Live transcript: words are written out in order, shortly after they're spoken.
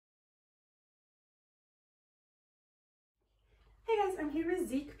I'm here with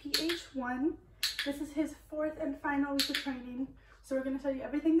Zeke, PH1. This is his 4th and final week of training. So we're going to tell you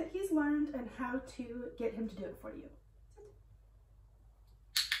everything that he's learned and how to get him to do it for you.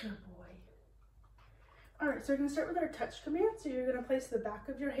 Good boy. Alright, so we're going to start with our touch command. So you're going to place the back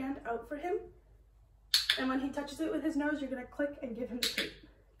of your hand out for him. And when he touches it with his nose, you're going to click and give him the treat.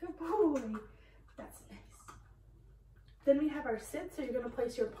 Good boy. That's nice. Then we have our sit. So you're going to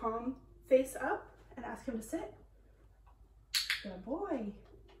place your palm face up and ask him to sit. Good boy.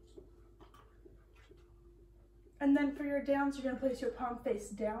 And then for your downs, you're going to place your palm face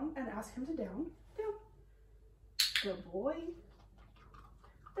down and ask him to down. Down. Good boy.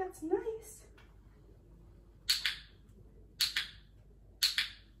 That's nice.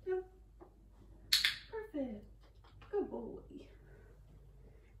 Down. Perfect. Good boy.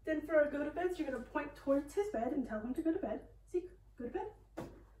 Then for our go to beds, you're going to point towards his bed and tell him to go to bed. Zeke, go to bed.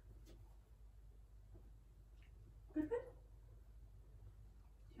 Go to bed.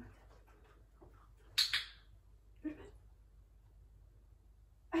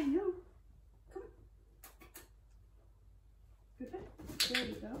 I know. Come on. Good bed. There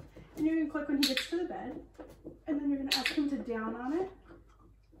you go. And you're going to click when he gets to the bed. And then you're going to ask him to down on it.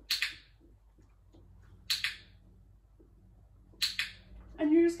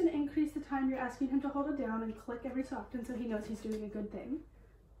 And you're just going to increase the time you're asking him to hold it down and click every so often so he knows he's doing a good thing.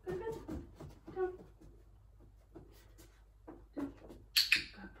 Good bed. Down. Down.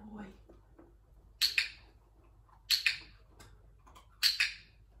 Good boy.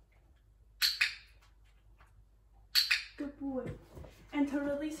 Good boy. And to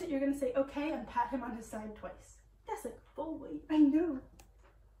release it, you're going to say, okay, and pat him on his side twice. That's a good boy. I know.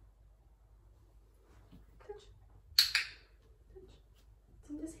 Touch. Touch. It's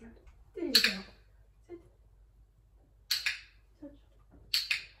in this hand. There you go. Sit. Touch.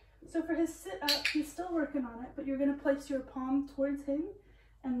 So for his sit up, he's still working on it, but you're going to place your palm towards him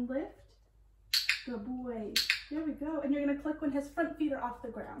and lift. Good boy. There we go. And you're going to click when his front feet are off the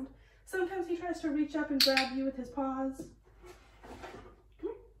ground. Sometimes he tries to reach up and grab you with his paws. Come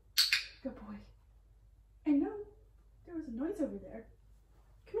here. Good boy. I know. There was a noise over there.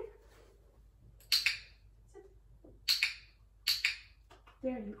 Come here. Sit.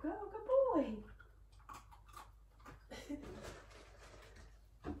 There you go. Good boy.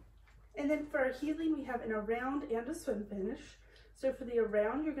 And then for our healing, we have an around and a swim finish. So for the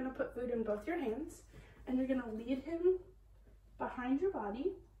around, you're going to put food in both your hands. And you're going to lead him behind your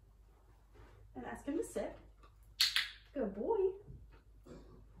body. And ask him to sit. Good boy.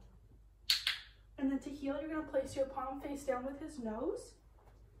 And then to heal, you're going to place your palm face down with his nose.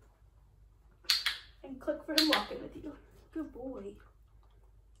 And click for him walking with you. Good boy.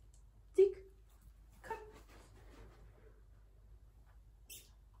 Zeke, come.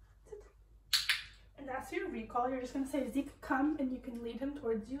 Sit. And after your recall, you're just going to say, Zeke, come, and you can lead him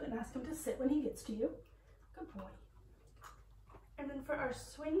towards you and ask him to sit when he gets to you. Good boy. And then for our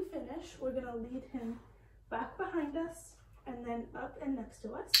swing finish, we're going to lead him back behind us and then up and next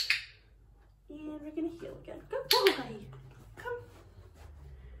to us. And we're going to heal again. Good boy. Come.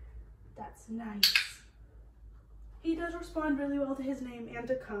 That's nice. He does respond really well to his name and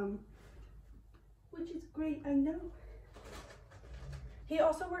to come, which is great, I know. He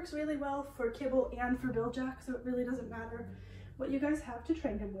also works really well for kibble and for Billjack, so it really doesn't matter what you guys have to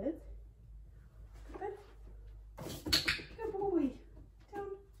train him with. Good. Good boy.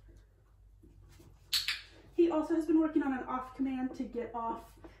 Down. He also has been working on an off command to get off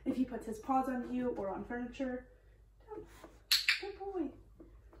if he puts his paws on you or on furniture. Down. Good boy.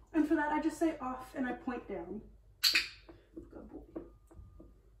 And for that, I just say off and I point down. Good boy.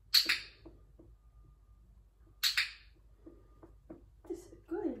 This is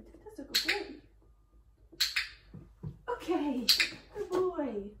good. That's a good boy. Okay. Good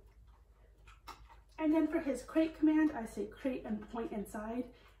boy. And then for his crate command, I say crate and point inside.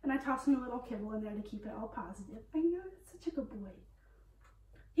 And I toss him a little kibble in there to keep it all positive. I know, that's such a good boy.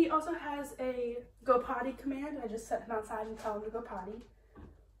 He also has a go potty command. I just set him outside and tell him to go potty.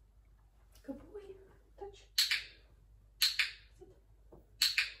 Good boy. Touch. Sit.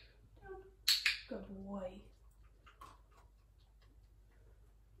 Down. Good boy.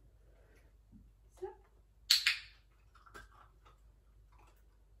 Sit.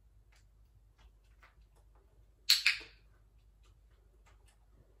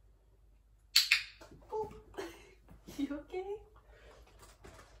 You okay?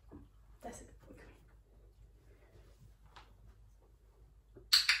 That's a good boy.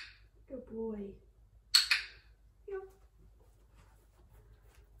 Good boy. Yep.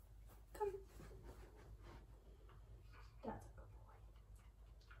 Come. That's a good boy.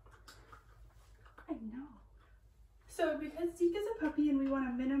 I know. So because Zeke is a puppy and we want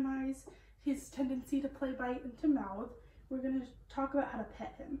to minimize his tendency to play bite and to mouth, we're going to talk about how to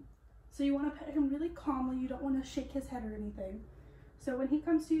pet him. So you want to pet him really calmly. You don't want to shake his head or anything. So when he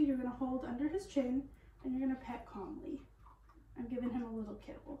comes to you, you're going to hold under his chin and you're going to pet calmly. I'm giving him a little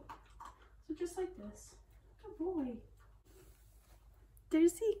kibble. So just like this. Good boy.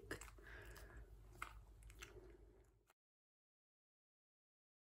 There's Zeke.